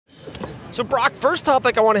So Brock, first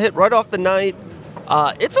topic I want to hit right off the night.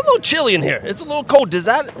 It's a little chilly in here. It's a little cold.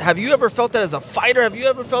 Have you ever felt that as a fighter? Have you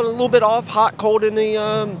ever felt a little bit off, hot, cold in the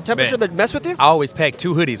temperature that mess with you? I always pack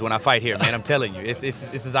 2 hoodies when I fight here, man. I'm telling you, it's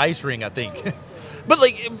his ice ring, I think. But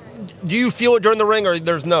like, do you feel it during the ring, or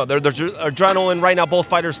there's adrenaline right now? Both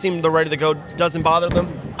fighters seem they're ready to go. Doesn't bother them.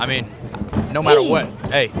 I mean, no matter what.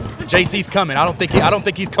 Hey, JC's coming. I don't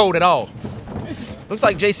think he's cold at all. Looks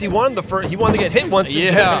like JC won the first. He wanted to get hit once.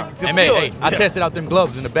 Yeah. And man, hey, I tested out them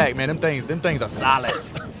gloves in the back, man. Them things are solid.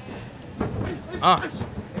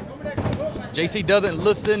 JC doesn't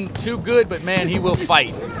listen too good, but man, he will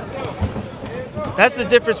fight. That's the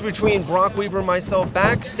difference between Brock Weaver and myself.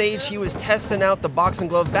 Backstage, he was testing out the boxing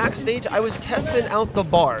glove. Backstage, I was testing out the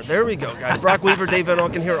bar. There we go, guys. Brock Weaver, Dave Van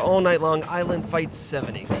Auken here all night long. Island Fight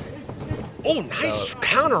 70. Oh, nice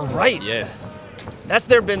counter right. Yes. That's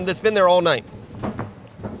been there all night.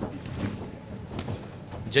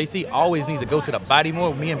 JC always needs to go to the body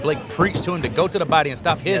more. Me and Blake preach to him to go to the body and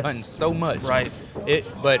stop head hunting so much. Right.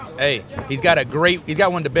 But hey, he's got one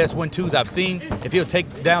of the best 1-2s I've seen. If he'll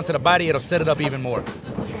take down to the body, it'll set it up even more.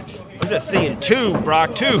 I'm just seeing 2,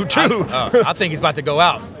 Brock. 2. I think he's about to go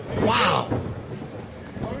out. Wow.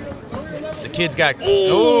 The kid's got.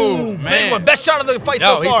 Oh man! Big one. Best shot of the fight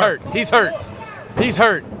so far. He's hurt.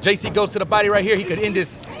 JC goes to the body right here. He could end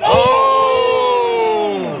this. Oh!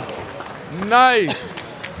 Nice.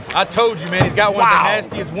 I told you, man, he's got one of the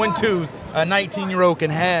nastiest 1-2s a 19-year-old can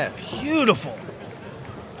have. Beautiful.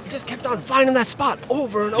 He just kept on finding that spot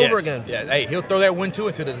over and over again. Yeah, hey, he'll throw that 1-2 until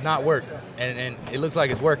it does not work. And it looks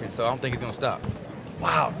like it's working, so I don't think he's going to stop.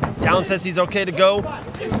 Wow. Down says he's okay to go.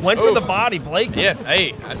 Went for the body, Blake. Yes,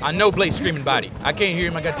 hey, I know Blake's screaming body. I can't hear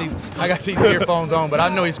him. I got these earphones on, but I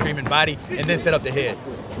know he's screaming body and then set up the head.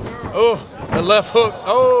 Oh, the left hook.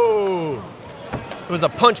 Oh. It was a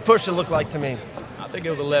punch push, it looked like to me. I think it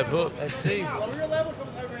was a left hook. Let's see.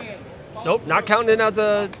 Nope, not counting it as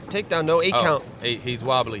a takedown. No 8 count. He's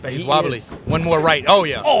wobbly. But he's wobbly. One more right. Oh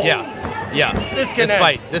yeah. Oh. Yeah.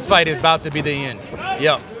 This fight is about to be the end.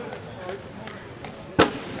 Yep.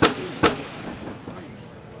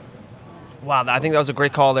 Wow, I think that was a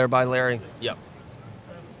great call there by Larry. Yep.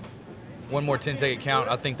 One more 10-second count.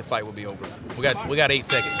 I think the fight will be over. We got 8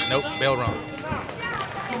 seconds. Nope, bell rung.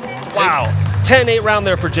 Wow. 10-8 round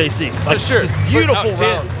there for JC. For sure. Just beautiful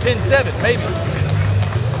round. 10-7, maybe.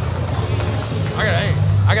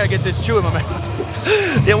 I gotta get this chew in my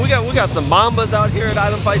mouth. Yeah, we got some Mambas out here at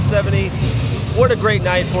Island Fight 70. What a great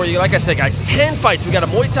night for you. Like I said, guys, 10 fights. We got a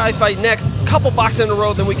Muay Thai fight next, couple boxing in a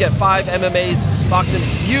row, then we get 5 MMAs boxing.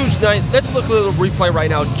 Huge night. Let's look at a little replay right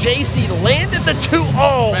now. JC landed the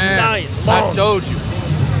 2-0 night long. I told you.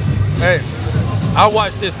 Hey, I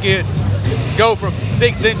watched this kid go from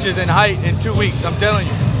 6 inches in height in 2 weeks, I'm telling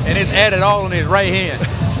you. And it's added all on his right hand.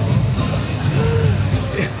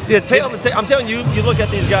 Yeah, tail of the tape. I'm telling you, you look at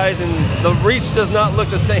these guys and the reach does not look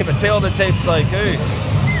the same. But tail of the tape's like, hey.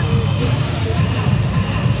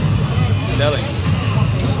 I'm telling you.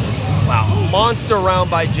 Wow, monster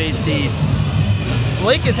round by JC.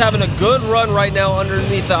 Blake is having a good run right now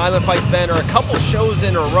underneath the Island Fights banner. A couple shows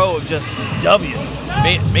in a row of just W's.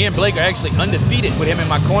 Me and Blake are actually undefeated with him in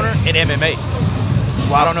my corner in MMA.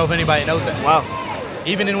 Wow. I don't know if anybody knows that. Wow.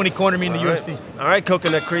 Even when he cornered me in the UFC. All right,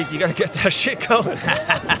 Coconut Creek, you got to get that shit going.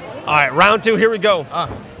 All right, round 2, here we go.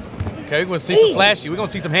 Okay, we're going to see some flashy. We're going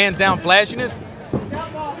to see some hands down flashiness.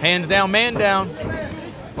 Hands down, man down.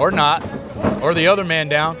 Or not. Or the other man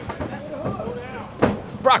down.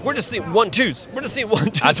 Brock, we're just seeing 1-2s. We're just seeing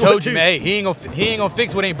 1-2s. I told you, man, he ain't gonna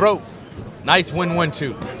fix what ain't broke. Nice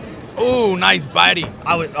 1-1-2. Ooh, nice biting.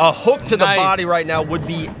 A hook to the body right now would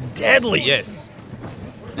be deadly. Yes.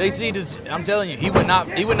 JC just, I'm telling you, he would not,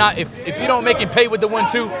 if you don't make him pay with the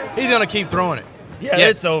 1-2, he's gonna keep throwing it. Yeah,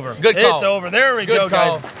 yes. It's over. Good call. It's over. There we go,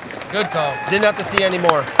 guys. Good call. Didn't have to see any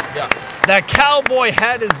more. Yeah. That cowboy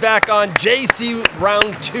hat is back on. JC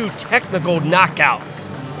round 2 technical knockout.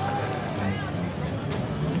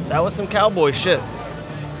 That was some cowboy shit.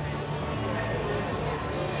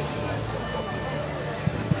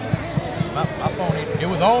 My phone, it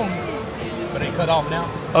was on, but it cut off now.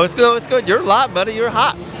 Oh, it's good. It's good. You're hot, buddy. You're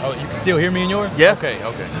hot. Oh, you can still hear me in yours? Yeah. Okay.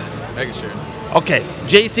 Making sure. Okay,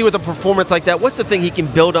 JC with a performance like that, what's the thing he can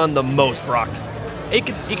build on the most, Brock? He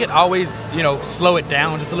could always, slow it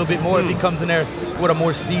down just a little bit more if he comes in there with a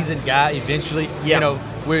more seasoned guy eventually. Yeah.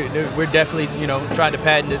 We're definitely, trying to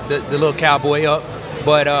pattern the little cowboy up.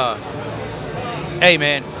 But, hey,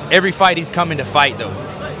 man, every fight he's coming to fight, though.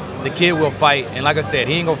 The kid will fight. And like I said,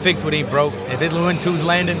 he ain't going to fix what ain't broke. If his 1-2's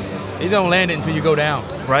landing, he's going to land it until you go down.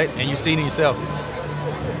 Right. And you see it yourself.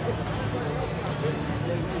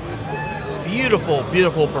 beautiful,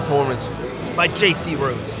 beautiful performance by JC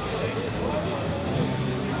Rhodes.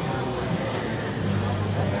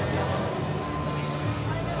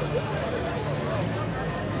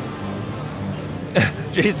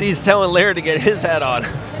 JC's telling Laird to get his hat on.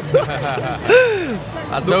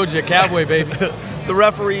 I told you, cowboy, baby. The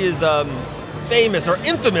referee is famous, or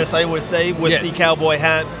infamous, I would say, with the cowboy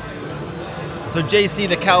hat. So JC,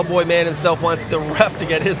 the cowboy man himself, wants the ref to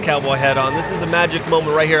get his cowboy hat on. This is a magic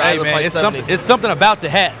moment right here at Island Fight 70. It's something about the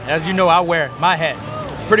hat. As you know, I wear my hat.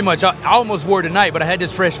 Pretty much, I almost wore it tonight, but I had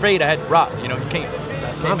this fresh fade I had to rock. You know, you can't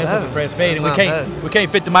mess up with fresh fade, and we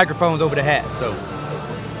can't fit the microphones over the hat. So,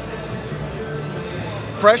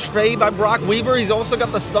 fresh fade by Brock Weaver. He's also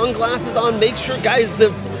got the sunglasses on. Make sure, guys,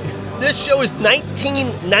 this show is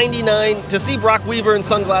 $19.99. To see Brock Weaver in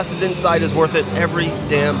sunglasses inside is worth it every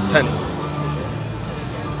damn penny.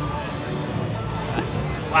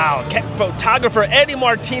 Wow, photographer Eddie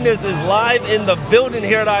Martinez is live in the building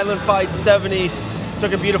here at Island Fight 70.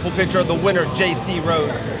 Took a beautiful picture of the winner, JC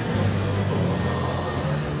Rhodes.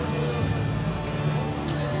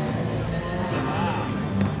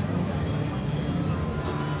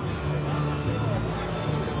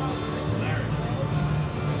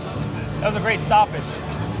 That was a great stoppage.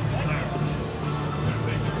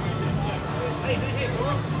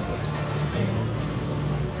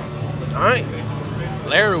 All right.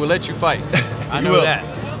 Larry will let you fight. I know that.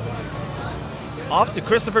 Off to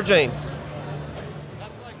Christopher James.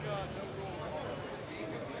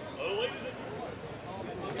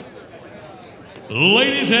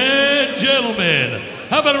 Ladies and gentlemen,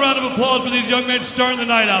 how about a round of applause for these young men starting the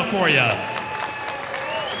night out for you?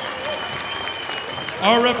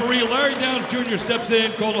 Our referee, Larry Downs Jr., steps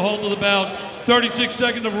in, called a halt to the bout. 36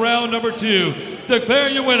 seconds of round number 2.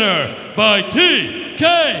 Declaring your winner by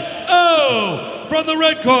TKO from the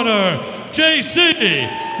red corner, JC,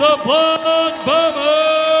 the Blood Bomber